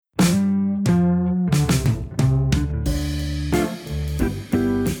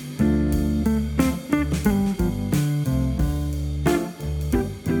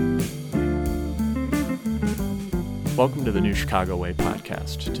Welcome to the New Chicago Way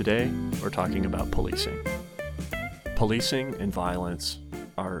podcast. Today, we're talking about policing. Policing and violence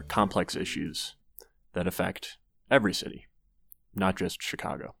are complex issues that affect every city, not just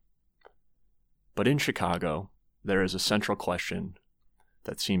Chicago. But in Chicago, there is a central question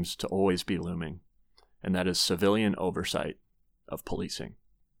that seems to always be looming, and that is civilian oversight of policing.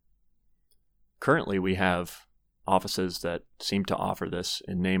 Currently, we have offices that seem to offer this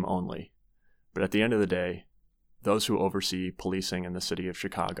in name only, but at the end of the day, those who oversee policing in the city of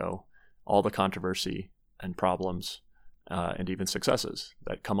Chicago, all the controversy and problems and even successes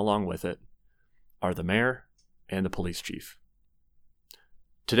that come along with it, are the mayor and the police chief.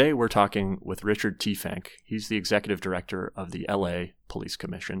 Today we're talking with Richard Tefank. He's the executive director of the LA Police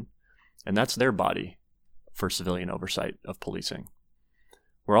Commission, and that's their body for civilian oversight of policing.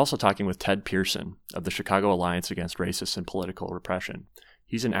 We're also talking with Ted Pearson of the Chicago Alliance Against Racist and Political Repression.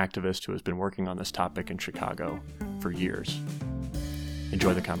 He's an activist who has been working on this topic in Chicago for years.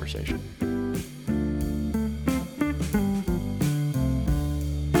 Enjoy the conversation.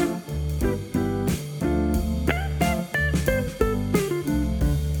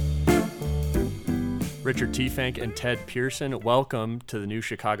 Richard Tefank and Ted Pearson, welcome to the New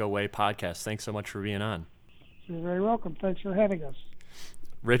Chicago Way podcast. Thanks so much for being on. You're very welcome. Thanks for having us.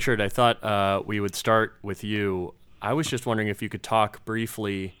 Richard, I thought we would start with you. I was just wondering if you could talk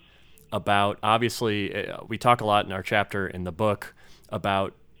briefly about, obviously, we talk a lot in our chapter in the book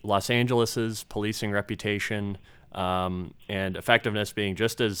about Los Angeles's policing reputation and effectiveness being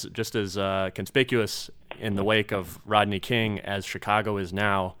just as conspicuous in the wake of Rodney King as Chicago is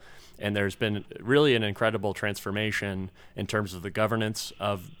now. And there's been really an incredible transformation in terms of the governance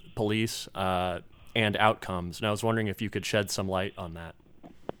of police and outcomes. And I was wondering if you could shed some light on that.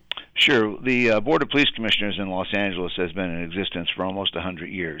 Sure. The Board of Police Commissioners in Los Angeles has been in existence for almost 100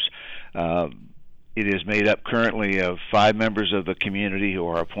 years. It is made up currently of 5 members of the community who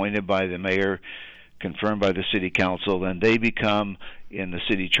are appointed by the mayor, confirmed by the city council, and they become, in the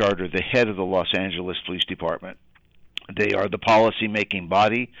city charter, the head of the Los Angeles Police Department. They are the policy-making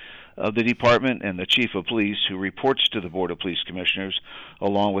body of the department, and the chief of police, who reports to the Board of Police Commissioners,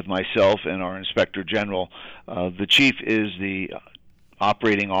 along with myself and our inspector general. The chief is the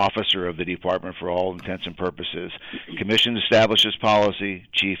operating officer of the department for all intents and purposes. Commission establishes policy,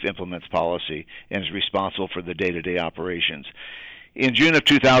 chief implements policy, and is responsible for the day-to-day operations. In June of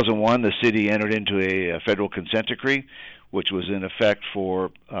 2001, the city entered into a federal consent decree, which was in effect for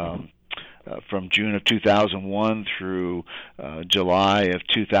from June of 2001 through July of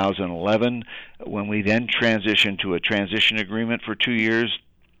 2011, when we then transitioned to a transition agreement for 2 years,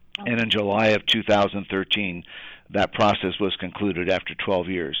 and in July of 2013, that process was concluded after 12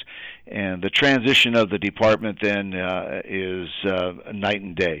 years. And the transition of the department then is night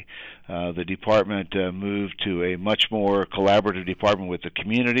and day. The department moved to a much more collaborative department with the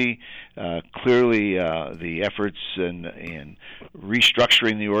community. Clearly, the efforts in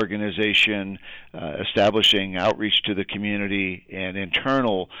restructuring the organization, establishing outreach to the community, and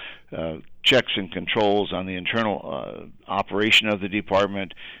internal checks and controls on the internal operation of the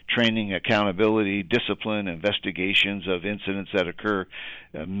department, training, accountability, discipline, investigations of incidents that occur,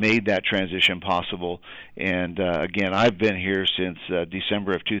 made that transition possible. And again, I've been here since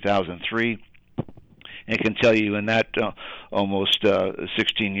December of 2003. And can tell you in that almost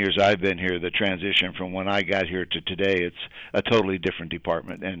 16 years I've been here, the transition from when I got here to today, it's a totally different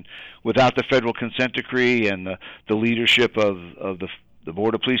department. And without the federal consent decree and the leadership of the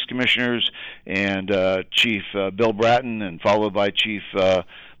Board of Police Commissioners and Chief Bill Bratton, and followed by Chief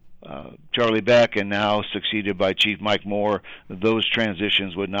Charlie Beck, and now succeeded by Chief Mike Moore, those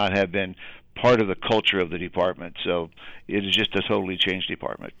transitions would not have been part of the culture of the department. So it is just a totally changed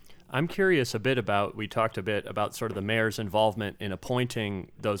department. I'm curious we talked a bit about sort of the mayor's involvement in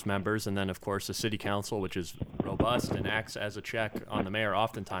appointing those members, and then, of course, the city council, which is robust and acts as a check on the mayor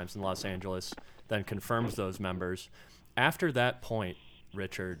oftentimes in Los Angeles, then confirms those members. After that point,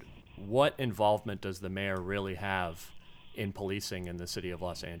 Richard, what involvement does the mayor really have in policing in the city of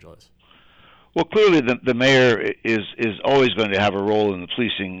Los Angeles? Well, clearly the mayor is always going to have a role in the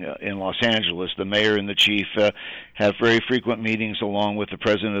policing in Los Angeles. The mayor and the chief have very frequent meetings along with the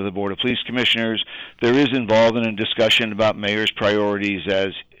president of the Board of Police Commissioners. There is involvement in discussion about mayor's priorities as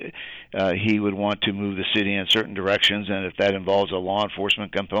he would want to move the city in certain directions, and if that involves a law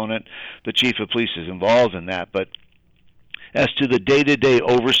enforcement component, the chief of police is involved in that. But As to the day-to-day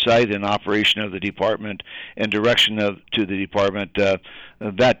oversight and operation of the department and direction to the department,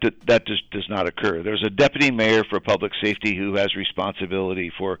 that just does not occur. There's a deputy mayor for public safety who has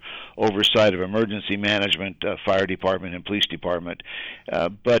responsibility for oversight of emergency management, fire department, and police department.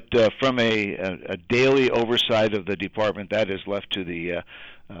 But from a daily oversight of the department, that is left to the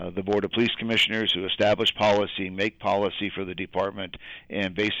Board of Police Commissioners, who establish policy, make policy for the department,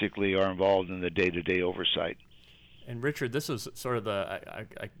 and basically are involved in the day-to-day oversight. And Richard, this is sort of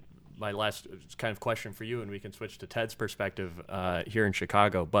my last kind of question for you, and we can switch to Ted's perspective here in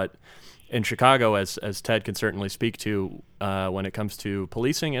Chicago. But in Chicago, as Ted can certainly speak to, when it comes to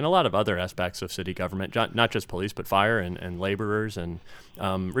policing and a lot of other aspects of city government, not just police, but fire and laborers and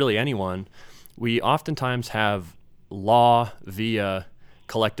really anyone, we oftentimes have law via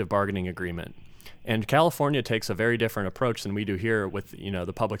collective bargaining agreement. And California takes a very different approach than we do here with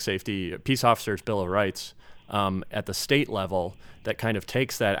the Public Safety Peace Officers Bill of Rights at the state level that kind of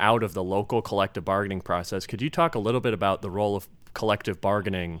takes that out of the local collective bargaining process. Could you talk a little bit about the role of collective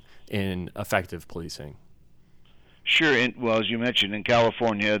bargaining in effective policing? Sure. Well, as you mentioned, in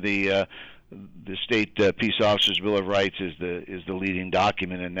California, the state Peace Officers Bill of Rights is the leading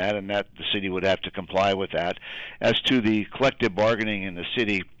document in that, and that the city would have to comply with that. As to the collective bargaining in the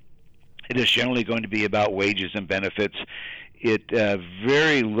city, it is generally going to be about wages and benefits. It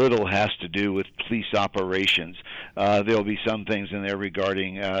very little has to do with police operations. There'll be some things in there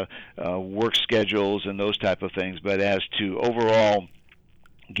regarding work schedules and those type of things, but as to overall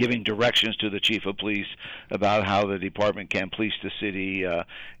giving directions to the chief of police about how the department can police the city,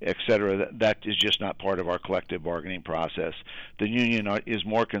 et cetera, that is just not part of our collective bargaining process. The union is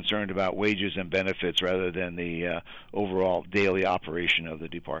more concerned about wages and benefits rather than the overall daily operation of the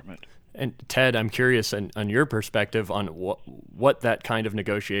department. And Ted, I'm curious on your perspective on what that kind of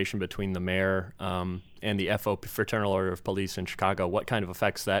negotiation between the mayor and the FO, Fraternal Order of Police in Chicago, what kind of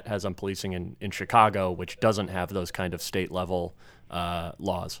effects that has on policing in Chicago, which doesn't have those kind of state-level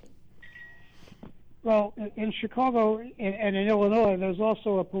laws? Well, in Chicago and in Illinois, there's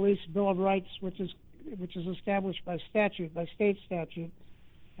also a police Bill of Rights, which is established by statute, by state statute,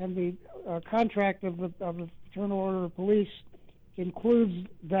 and the contract of the Fraternal Order of Police includes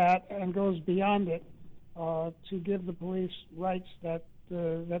that and goes beyond it to give the police rights that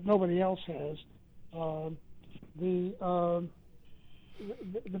nobody else has. The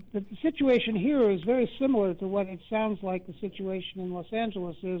situation here is very similar to what it sounds like the situation in Los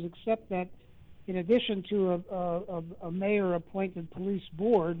Angeles is, except that in addition to a mayor-appointed police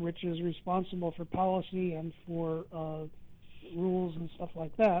board, which is responsible for policy and for rules and stuff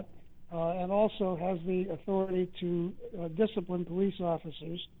like that, and also has the authority to discipline police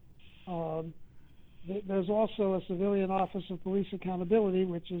officers. There's also a civilian office of police accountability,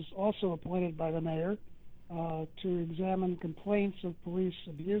 which is also appointed by the mayor to examine complaints of police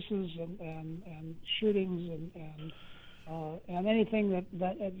abuses and shootings and anything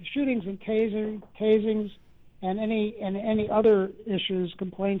that shootings and tasings and any other issues,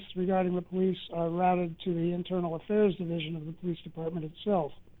 complaints regarding the police are routed to the Internal Affairs Division of the police department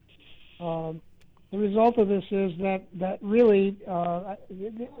itself. The result of this is that really, I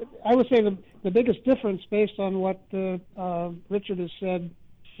would say the biggest difference based on what Richard has said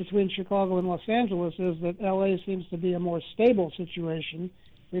between Chicago and Los Angeles is that LA seems to be a more stable situation.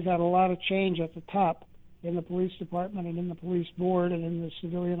 We've had a lot of change at the top in the police department and in the police board and in the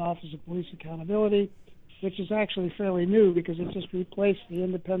Civilian Office of Police Accountability, which is actually fairly new because it just replaced the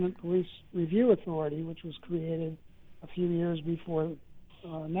Independent Police Review Authority, which was created a few years before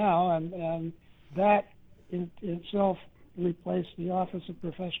now, and that in itself replaced the Office of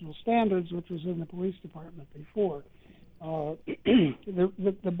Professional Standards, which was in the police department before.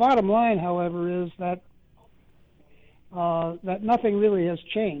 The bottom line, however, is that nothing really has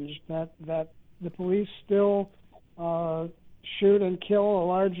changed. That the police still shoot and kill a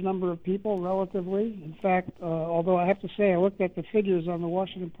large number of people relatively. In fact, although I have to say I looked at the figures on the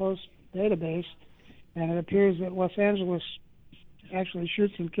Washington Post database, and it appears that Los Angeles actually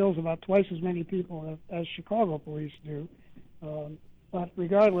shoots and kills about twice as many people as Chicago police do. But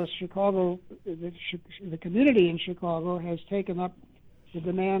regardless, Chicago, the community in Chicago has taken up the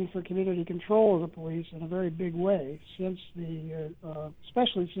demand for community control of the police in a very big way since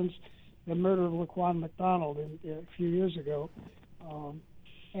especially since the murder of Laquan McDonald a few years ago.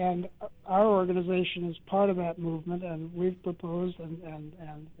 And our organization is part of that movement, and we've proposed, and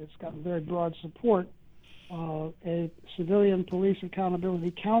it's gotten very broad support, a Civilian Police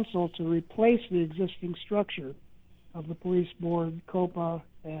Accountability Council to replace the existing structure of the police board, COPA,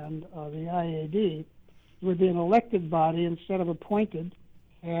 and the IAD. It would be an elected body instead of appointed,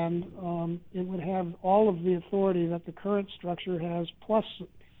 and it would have all of the authority that the current structure has, plus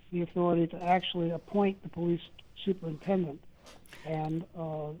the authority to actually appoint the police superintendent. And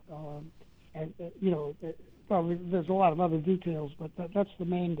there's a lot of other details, but that's the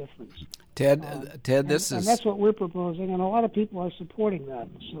main difference. Ted, and that's what we're proposing, and a lot of people are supporting that.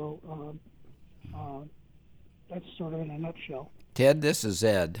 So that's sort of in a nutshell. Ted, this is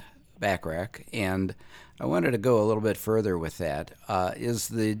Ed Backrack, and I wanted to go a little bit further with that. Is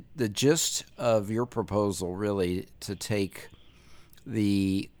the gist of your proposal really to take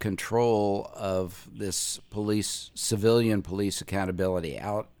the control of this civilian police accountability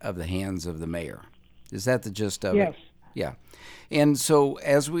out of the hands of the mayor? Is that the gist of it? Yes. Yeah. And so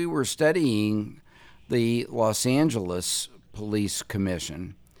as we were studying the Los Angeles Police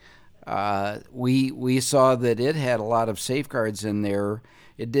Commission, we saw that it had a lot of safeguards in there.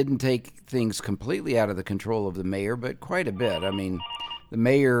 It didn't take things completely out of the control of the mayor, but quite a bit. I mean, the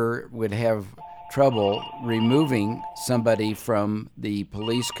mayor would have trouble removing somebody from the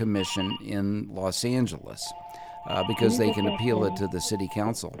police commission in Los Angeles because they can appeal it to the city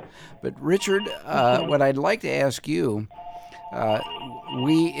council. But Richard, what I'd like to ask you,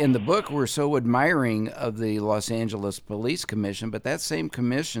 we in the book were so admiring of the Los Angeles Police Commission, but that same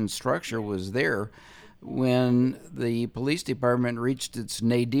commission structure was there when the police department reached its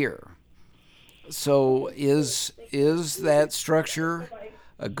nadir. So is that structure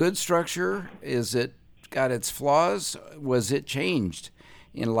a good structure? Is it got its flaws? Was it changed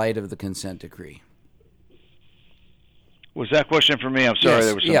in light of the consent decree? Was that question for me? I'm sorry, yes,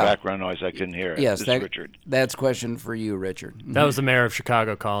 there was some background noise. I couldn't hear it. Yes, Richard. That's a question for you, Richard. That was the mayor of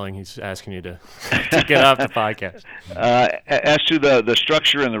Chicago calling. He's asking you to get off the podcast. As to the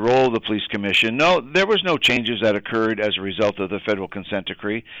structure and the role of the police commission, no, there was no changes that occurred as a result of the federal consent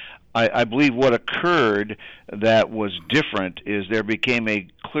decree. I believe what occurred that was different is there became a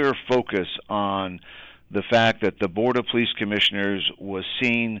clear focus on the fact that the Board of Police Commissioners was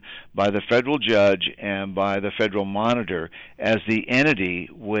seen by the federal judge and by the federal monitor as the entity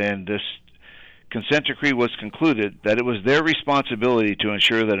when this consent decree was concluded, that it was their responsibility to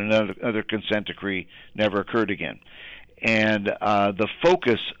ensure that another consent decree never occurred again. And the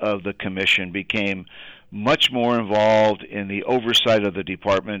focus of the commission became much more involved in the oversight of the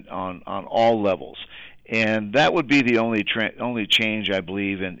department on all levels. And that would be the only change, I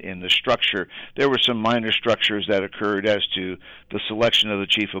believe, in the structure. There were some minor structures that occurred as to the selection of the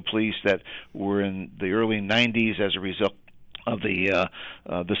chief of police that were in the early 90s as a result of the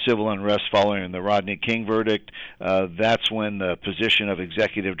civil unrest following the Rodney King verdict. That's when the position of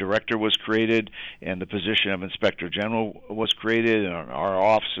executive director was created and the position of inspector general was created, and our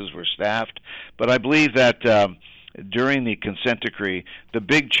offices were staffed. But I believe that during the consent decree, the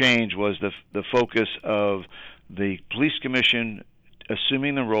big change was the focus of the police commission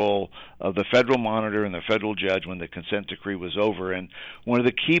assuming the role of the federal monitor and the federal judge when the consent decree was over. And one of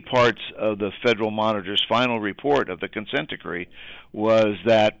the key parts of the federal monitor's final report of the consent decree was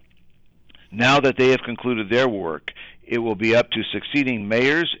that now that they have concluded their work, it will be up to succeeding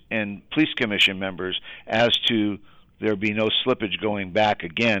mayors and police commission members as to there be no slippage going back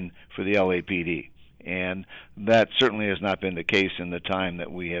again for the LAPD. And that certainly has not been the case in the time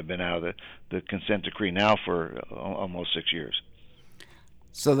that we have been out of the consent decree now for almost 6 years.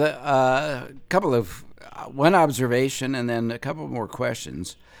 So the couple of one observation and then a couple more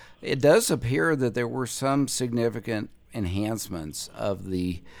questions. It does appear that there were some significant enhancements of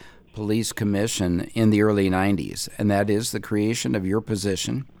the police commission in the early 90s, and that is the creation of your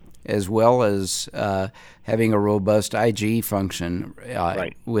position, as well as having a robust IG function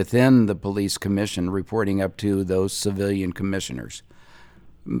right. within the police commission, reporting up to those civilian commissioners.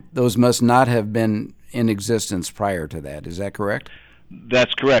 Those must not have been in existence prior to that. Is that correct?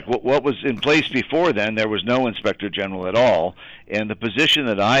 That's correct. What was in place before then, there was no inspector general at all, and the position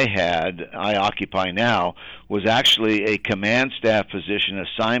that I occupy now, was actually a command staff position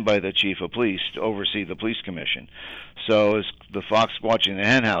assigned by the chief of police to oversee the police commission. So it's the fox watching the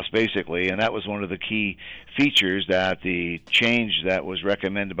hen house, basically, and that was one of the key features that the change that was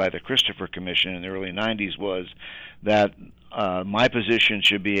recommended by the Christopher Commission in the early 90s was that my position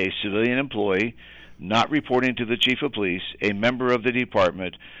should be a civilian employee, not reporting to the chief of police, a member of the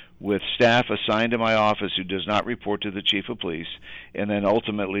department with staff assigned to my office who does not report to the chief of police, and then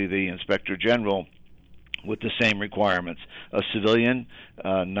ultimately the inspector general with the same requirements. A civilian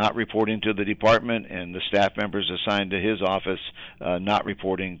not reporting to the department, and the staff members assigned to his office not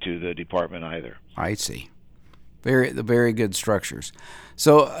reporting to the department either. I see. Very good structures.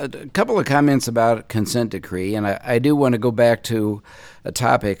 So a couple of comments about consent decree, and I do want to go back to a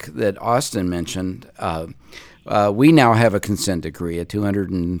topic that Austin mentioned. We now have a consent decree, a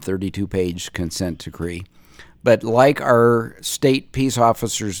 232-page consent decree. But like our state peace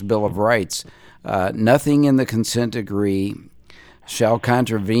officers' Bill of Rights, nothing in the consent decree shall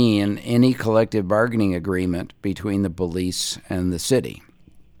contravene any collective bargaining agreement between the police and the city.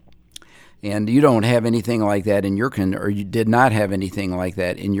 And you don't have anything like that in your or you did not have anything like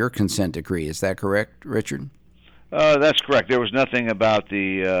that in your consent decree. Is that correct, Richard? That's correct. There was nothing about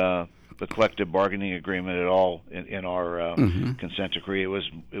the collective bargaining agreement at all in our consent decree. It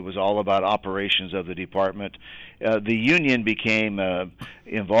was all about operations of the department. The union became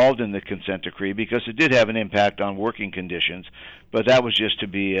involved in the consent decree because it did have an impact on working conditions, but that was just to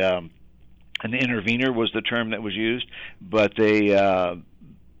be an intervener was the term that was used. But they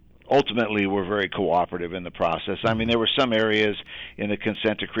ultimately were very cooperative in the process. I mean, there were some areas in the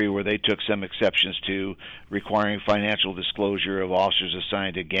consent decree where they took some exceptions to requiring financial disclosure of officers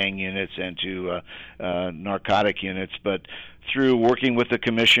assigned to gang units and to narcotic units, but through working with the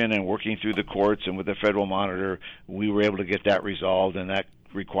commission and working through the courts and with the federal monitor, we were able to get that resolved, and that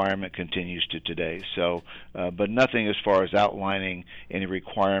requirement continues to today. So, but nothing as far as outlining any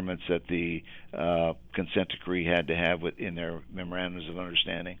requirements that the consent decree had to have in their memorandums of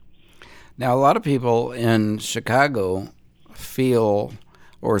understanding. Now, a lot of people in Chicago feel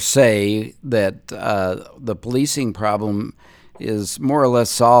or say that the policing problem is more or less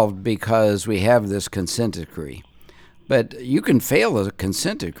solved because we have this consent decree. But you can fail a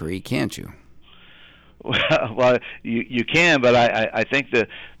consent decree, can't you? Well, you can, but I think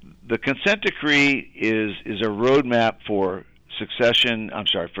the consent decree is a roadmap for success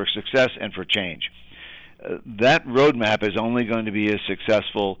and for change. That roadmap is only going to be as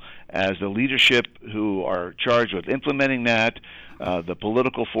successful as the leadership who are charged with implementing that, the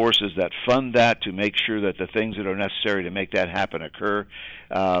political forces that fund that to make sure that the things that are necessary to make that happen occur.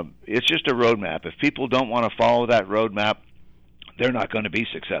 It's just a roadmap. If people don't want to follow that roadmap, they're not going to be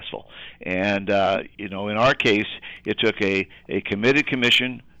successful. And, in our case, it took a committed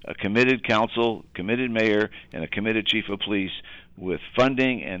commission, a committed council, committed mayor, and a committed chief of police with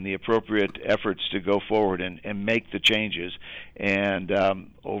funding and the appropriate efforts to go forward and make the changes. And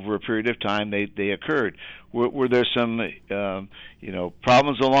over a period of time, they occurred. Were there some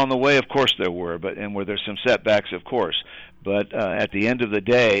problems along the way? Of course there were. And were there some setbacks? Of course. But at the end of the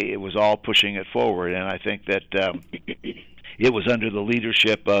day, it was all pushing it forward. And I think that it was under the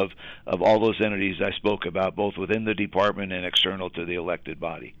leadership of all those entities I spoke about, both within the department and external to the elected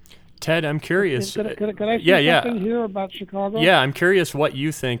body. Ted, I'm curious. Could I say something here about Chicago? Yeah, I'm curious what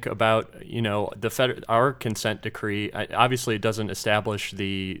you think about our consent decree. Obviously, it doesn't establish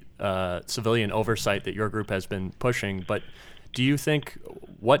the civilian oversight that your group has been pushing. But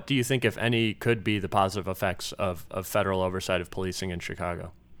what do you think, if any, could be the positive effects of federal oversight of policing in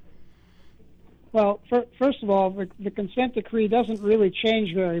Chicago? Well, first of all, the consent decree doesn't really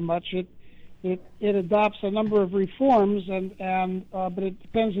change very much. It adopts a number of reforms, but it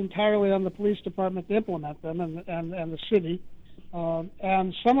depends entirely on the police department to implement them and the city.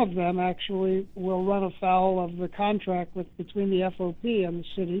 And some of them actually will run afoul of the contract between the FOP and the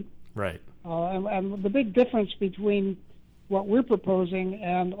city. Right. And the big difference between what we're proposing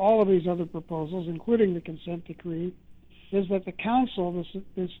and all of these other proposals, including the consent decree, is that the council,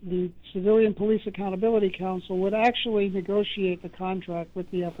 the Civilian Police Accountability Council, would actually negotiate the contract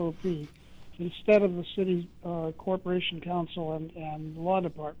with the FOP instead of the city corporation council and law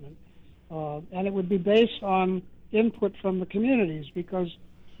department. And it would be based on input from the communities, because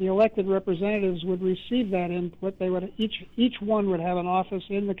the elected representatives would receive that input. They would each one would have an office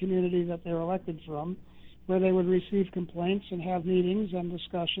in the community that they're elected from, where they would receive complaints and have meetings and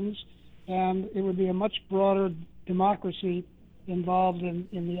discussions, and it would be a much broader democracy involved in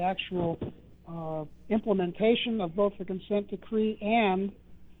the actual implementation of both the consent decree and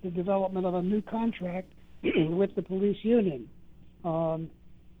the development of a new contract with the police union.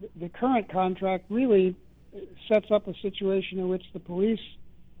 The current contract really sets up a situation in which the police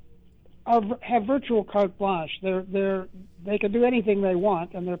have virtual carte blanche. They can do anything they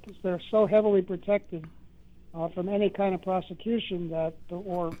want, and they're so heavily protected from any kind of prosecution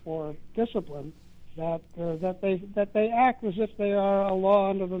or discipline that they act as if they are a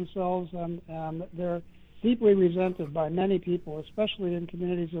law unto themselves, and they're deeply resented by many people, especially in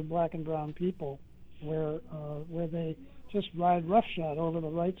communities of black and brown people, where they just ride roughshod over the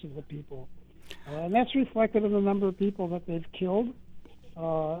rights of the people. And that's reflected in the number of people that they've killed,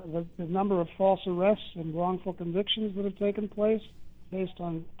 the number of false arrests and wrongful convictions that have taken place based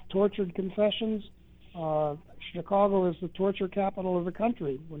on tortured confessions. Chicago is the torture capital of the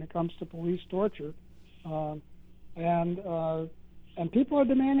country when it comes to police torture. And people are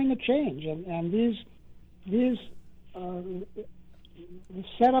demanding a change, and these the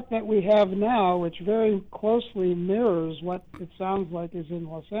setup that we have now, which very closely mirrors what it sounds like is in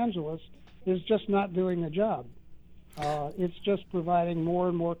Los Angeles, is just not doing the job. It's just providing more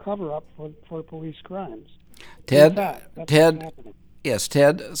and more cover-up for police crimes. Ted, That's what's happening. Yes,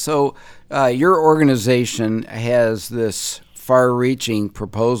 Ted. So your organization has this far-reaching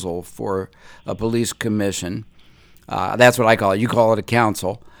proposal for a police commission. That's what I call it. You call it a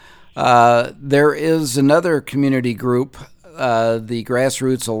council. There is another community group, the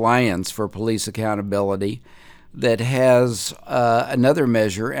Grassroots Alliance for Police Accountability, that has another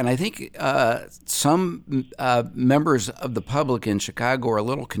measure, and I think some members of the public in Chicago are a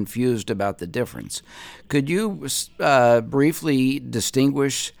little confused about the difference. Could you briefly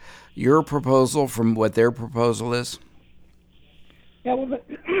distinguish your proposal from what their proposal is? Yeah, well,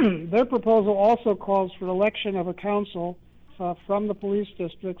 their proposal also calls for election of a council from the police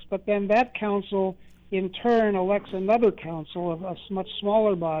districts, but then that council in turn elects another council of a much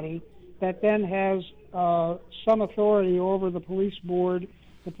smaller body that then has some authority over the police board,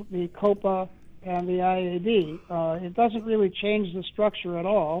 the COPA, and the IAD. It doesn't really change the structure at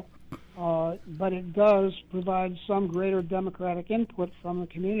all, but it does provide some greater democratic input from the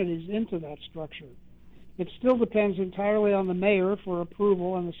communities into that structure. It still depends entirely on the mayor for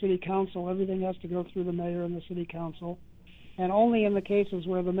approval and the city council. Everything has to go through the mayor and the city council. And only in the cases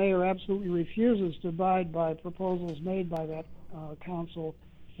where the mayor absolutely refuses to abide by proposals made by that council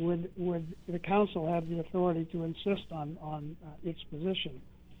would the council have the authority to insist on its position.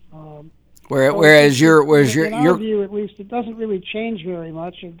 Whereas in our view, at least, it doesn't really change very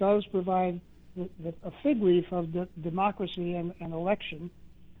much. It does provide a fig leaf of democracy and election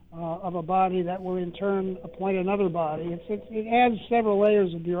of a body that will in turn appoint another body. It adds several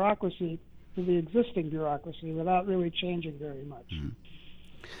layers of bureaucracy to the existing bureaucracy without really changing very much. Mm-hmm.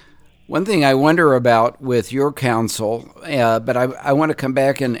 One thing I wonder about with your council, but I want to come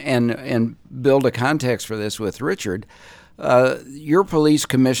back and build a context for this with Richard. Your police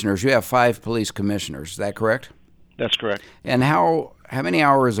commissioners, you have 5 police commissioners, is that correct? That's correct. And how many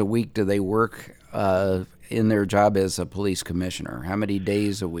hours a week do they work in their job as a police commissioner? How many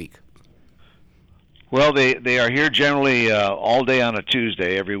days a week? Well, they are here generally all day on a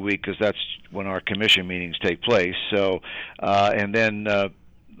Tuesday every week because that's when our commission meetings take place. So, and then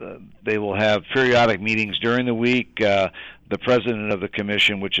they will have periodic meetings during the week. The president of the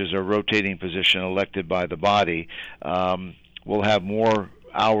commission, which is a rotating position elected by the body, will have more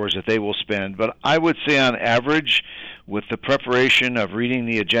hours that they will spend. But I would say on average, with the preparation of reading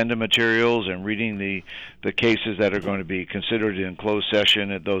the agenda materials and reading the cases that are going to be considered in closed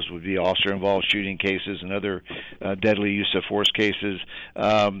session, and those would be officer-involved shooting cases and other deadly use of force cases,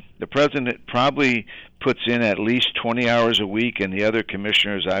 the president probably puts in at least 20 hours a week, and the other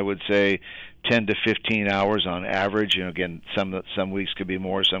commissioners, I would say, 10 to 15 hours on average. You know, again, some weeks could be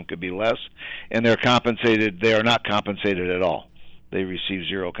more, some could be less, and they're compensated. They are not compensated at all. They receive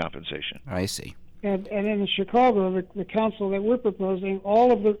zero compensation. I see. And in Chicago, the council that we're proposing,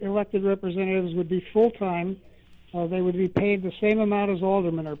 all of the elected representatives would be full-time. They would be paid the same amount as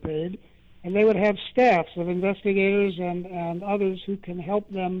aldermen are paid, and they would have staffs of investigators and others who can help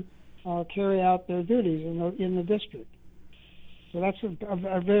them carry out their duties in the district. So that's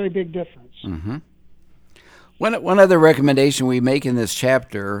a very big difference. Mm-hmm. One other recommendation we make in this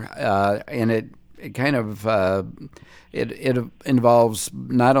chapter, and it kind of it involves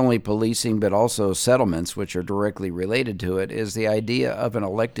not only policing but also settlements, which are directly related to it, is the idea of an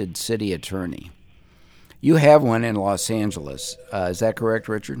elected city attorney. You have one in Los Angeles. Is that correct,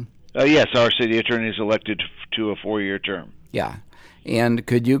 Richard? Yes, our city attorney is elected to a 4-year term. Yeah. And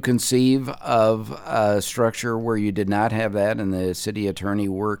could you conceive of a structure where you did not have that and the city attorney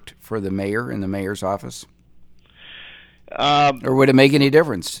worked for the mayor in the mayor's office? Or would it make any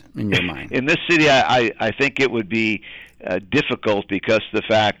difference in your mind? In this city, I think it would be difficult because the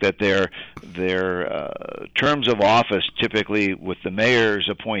fact that their terms of office typically with the mayor's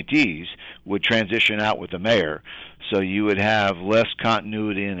appointees would transition out with the mayor. So you would have less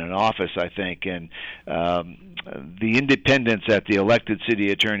continuity in an office, I think, and the independence that the elected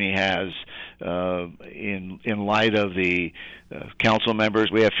city attorney has in light of the council members.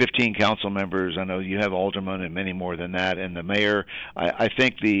 We have 15 council members. I know you have aldermen and many more than that, and the mayor. I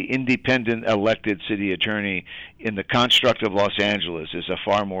think the independent elected city attorney in the construct of Los Angeles is a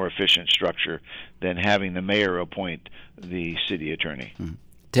far more efficient structure than having the mayor appoint the city attorney. Mm-hmm.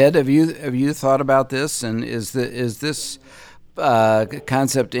 Ted, have you thought about this, and is this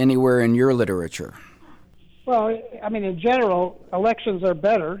concept anywhere in your literature? Well, I mean, in general, elections are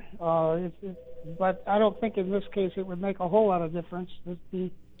better, but I don't think in this case it would make a whole lot of difference.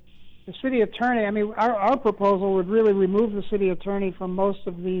 The the city attorney, I mean, our proposal would really remove the city attorney from most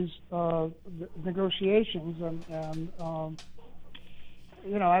of these negotiations, and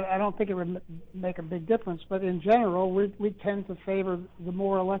I don't think it would make a big difference. But in general, we tend to favor the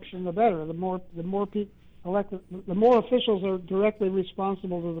more election, the better. The more people elected, the more officials are directly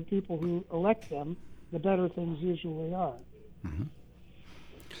responsible to the people who elect them, the better things usually are. Mm-hmm.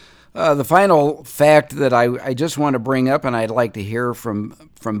 The final fact that I just want to bring up, and I'd like to hear from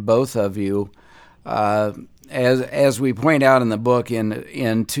both of you, as we point out in the book,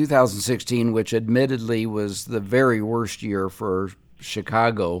 in 2016, which admittedly was the very worst year for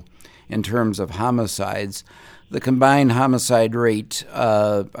Chicago in terms of homicides, the combined homicide rate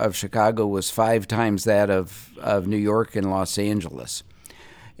of Chicago was 5 times that of New York and Los Angeles,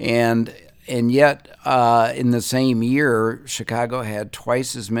 and yet, in the same year, Chicago had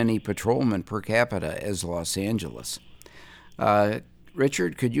twice as many patrolmen per capita as Los Angeles.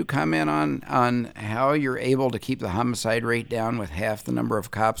 Richard, could you comment on how you're able to keep the homicide rate down with half the number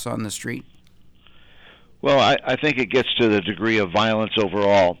of cops on the street? Well, I think it gets to the degree of violence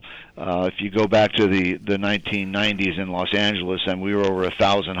overall. If you go back to the 1990s in Los Angeles, and we were over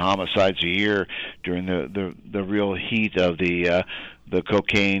 1,000 homicides a year during the real heat of the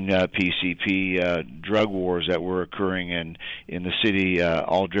cocaine, PCP drug wars that were occurring in the city,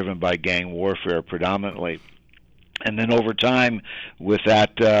 all driven by gang warfare predominantly. And then over time, with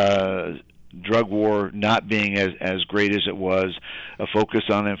that drug war not being as great as it was, a focus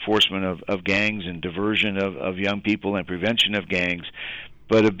on enforcement of gangs and diversion of young people and prevention of gangs,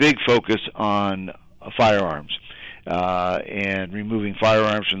 but a big focus on firearms. And removing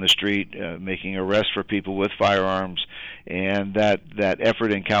firearms from the street, making arrests for people with firearms, and that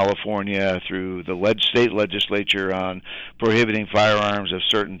effort in California through the state legislature on prohibiting firearms of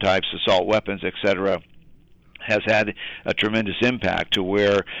certain types, assault weapons, etc., has had a tremendous impact to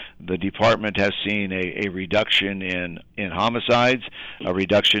where the department has seen a reduction in homicides, a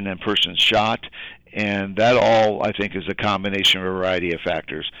reduction in persons shot, and that all, I think, is a combination of a variety of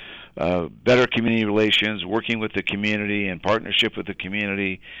factors. Better community relations, working with the community in partnership with the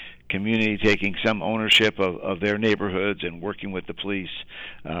community taking some ownership of their neighborhoods and working with the police,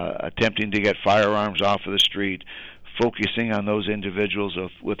 attempting to get firearms off of the street, focusing on those individuals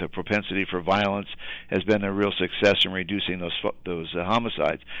with a propensity for violence has been a real success in reducing those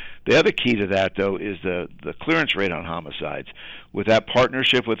homicides. The other key to that, though, is the clearance rate on homicides. With that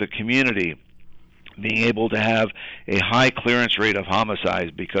partnership with the community, being able to have a high clearance rate of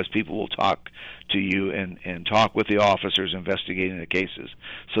homicides because people will talk to you and talk with the officers investigating the cases,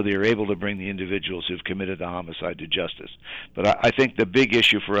 so they're able to bring the individuals who've committed the homicide to justice. But I think the big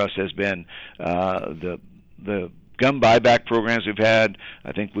issue for us has been the gun buyback programs we've had.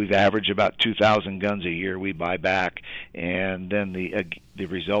 I think we've averaged about 2,000 guns a year we buy back, and then the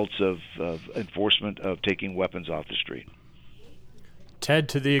results of enforcement of taking weapons off the street. Ted,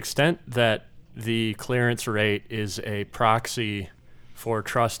 to the extent that the clearance rate is a proxy for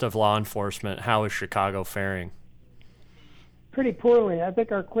trust of law enforcement, how is Chicago faring? Pretty poorly. I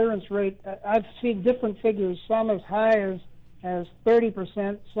think our clearance rate, I've seen different figures, some as high as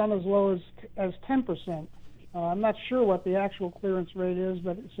 30%, some as low as 10%. I'm not sure what the actual clearance rate is,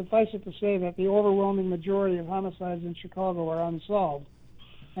 but suffice it to say that the overwhelming majority of homicides in Chicago are unsolved.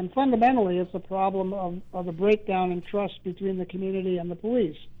 And fundamentally, it's a problem of a breakdown in trust between the community and the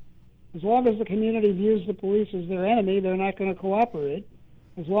police. As long as the community views the police as their enemy, they're not going to cooperate.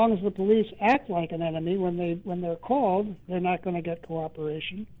 As long as the police act like an enemy when they're called, they're not going to get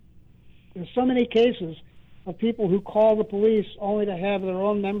cooperation. There's so many cases of people who call the police only to have their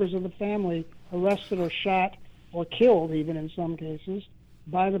own members of the family arrested or shot or killed, even in some cases,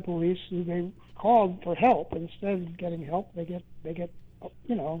 by the police who they called for help. Instead of getting help, they get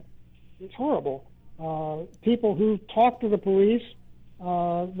it's horrible. People who talk to the police,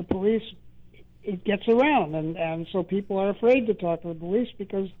 it gets around, and so people are afraid to talk to the police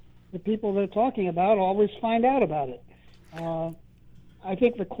because the people they're talking about always find out about it. I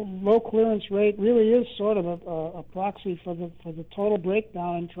think the low clearance rate really is sort of a proxy for the total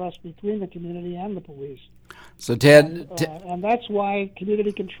breakdown in trust between the community and the police. So Ted, and that's why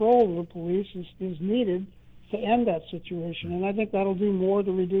community control of the police is needed to end that situation, and I think that'll do more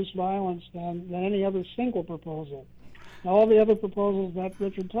to reduce violence than any other single proposal. Now, all the other proposals that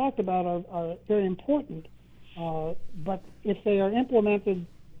Richard talked about are very important, but if they are implemented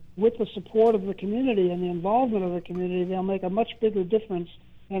with the support of the community and the involvement of the community, they'll make a much bigger difference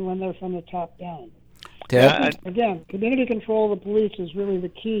than when they're from the top down. Again, community control of the police is really the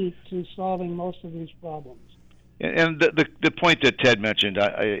key to solving most of these problems. And the point that Ted mentioned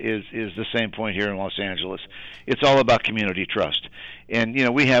is the same point here in Los Angeles. It's all about community trust. And,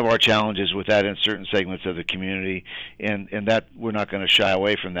 we have our challenges with that in certain segments of the community, and that we're not going to shy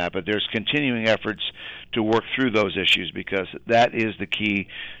away from that. But there's continuing efforts to work through those issues, because that is the key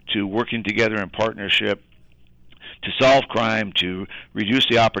to working together in partnership to solve crime, to reduce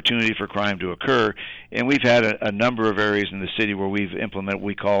the opportunity for crime to occur. And we've had a number of areas in the city where we've implemented what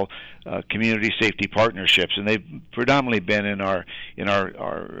we call community safety partnerships, and they've predominantly been in our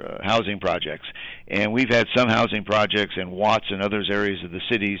housing projects. And we've had some housing projects in Watts and other areas of the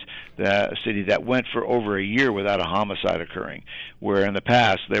city that went for over a year without a homicide occurring, where in the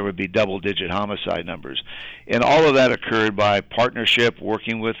past there would be double-digit homicide numbers. And all of that occurred by partnership,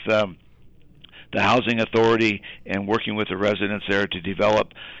 working with the housing authority and working with the residents there to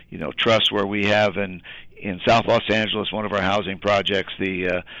develop, trust. Where we have in South Los Angeles, one of our housing projects,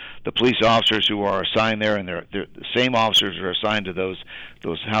 the police officers who are assigned there, and they're the same officers are assigned to those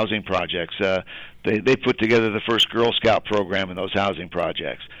housing projects. They put together the first Girl Scout program in those housing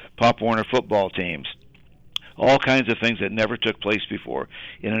projects, Pop Warner football teams, all kinds of things that never took place before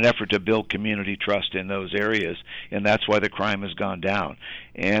in an effort to build community trust in those areas, and that's why the crime has gone down.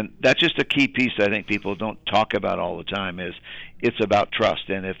 And that's just a key piece I think people don't talk about all the time, is it's about trust.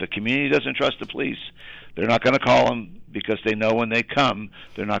 And if the community doesn't trust the police, they're not going to call them, because they know when they come,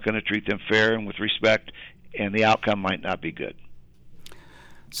 they're not going to treat them fair and with respect, and the outcome might not be good.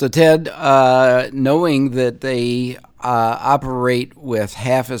 So, Ted, knowing that they operate with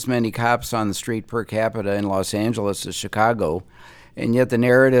half as many cops on the street per capita in Los Angeles as Chicago, and yet the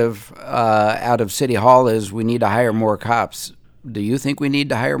narrative out of City Hall is we need to hire more cops. Do you think we need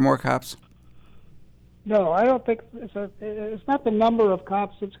to hire more cops? No, I don't think it's not the number of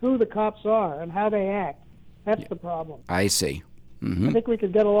cops, it's who the cops are and how they act. That's the problem. I see. Mm-hmm. I think we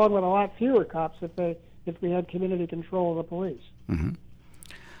could get along with a lot fewer cops if we had community control of the police. Mm-hmm.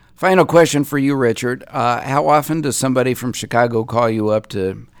 Final question for you, Richard. How often does somebody from Chicago call you up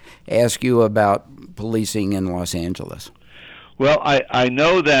to ask you about policing in Los Angeles? Well, I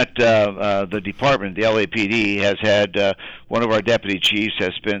know that the department, the LAPD, has had one of our deputy chiefs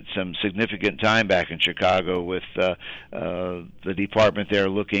has spent some significant time back in Chicago with the department there,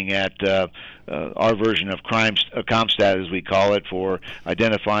 looking at our version of CompStat, as we call it, for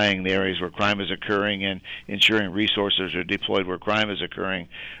identifying the areas where crime is occurring and ensuring resources are deployed where crime is occurring.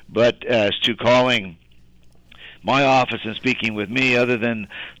 But as to calling my office and speaking with me, other than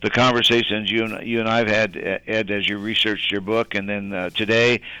the conversations you and I've had, Ed, as you researched your book, and then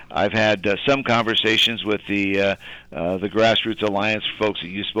today I've had some conversations with the Grassroots Alliance folks that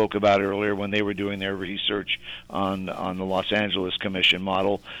you spoke about earlier when they were doing their research on the Los Angeles Commission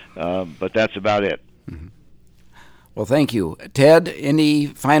model, but that's about it. Mm-hmm. Well, thank you. Ted, any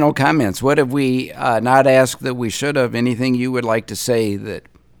final comments? What have we not asked that we should have? Anything you would like to say that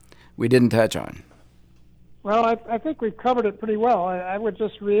we didn't touch on? Well, I think we've covered it pretty well. I would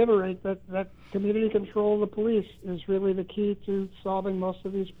just reiterate that community control of the police is really the key to solving most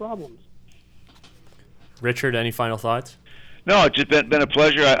of these problems. Richard, any final thoughts? No, it's just been a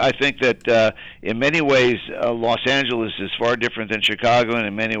pleasure. I think that in many ways Los Angeles is far different than Chicago, and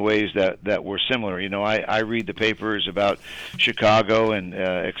in many ways that we're similar. I read the papers about Chicago and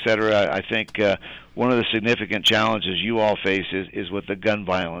et cetera. I think one of the significant challenges you all face is with the gun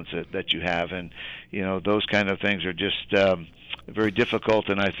violence that you have, and those kind of things are just very difficult.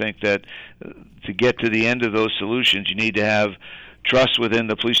 And I think that to get to the end of those solutions, you need to have trust within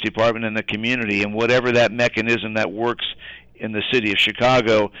the police department and the community, and whatever that mechanism that works in the city of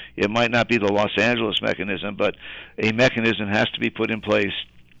Chicago, it might not be the Los Angeles mechanism, but a mechanism has to be put in place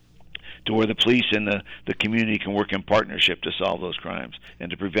to where the police and the community can work in partnership to solve those crimes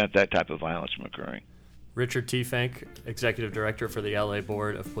and to prevent that type of violence from occurring. Richard Tefank, Executive Director for the LA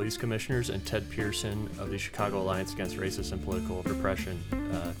Board of Police Commissioners, and Ted Pearson of the Chicago Alliance Against Racist and Political Repression.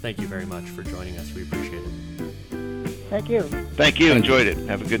 Thank you very much for joining us. We appreciate it. Thank you. Thank you. Enjoyed it.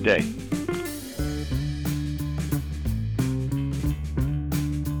 Have a good day.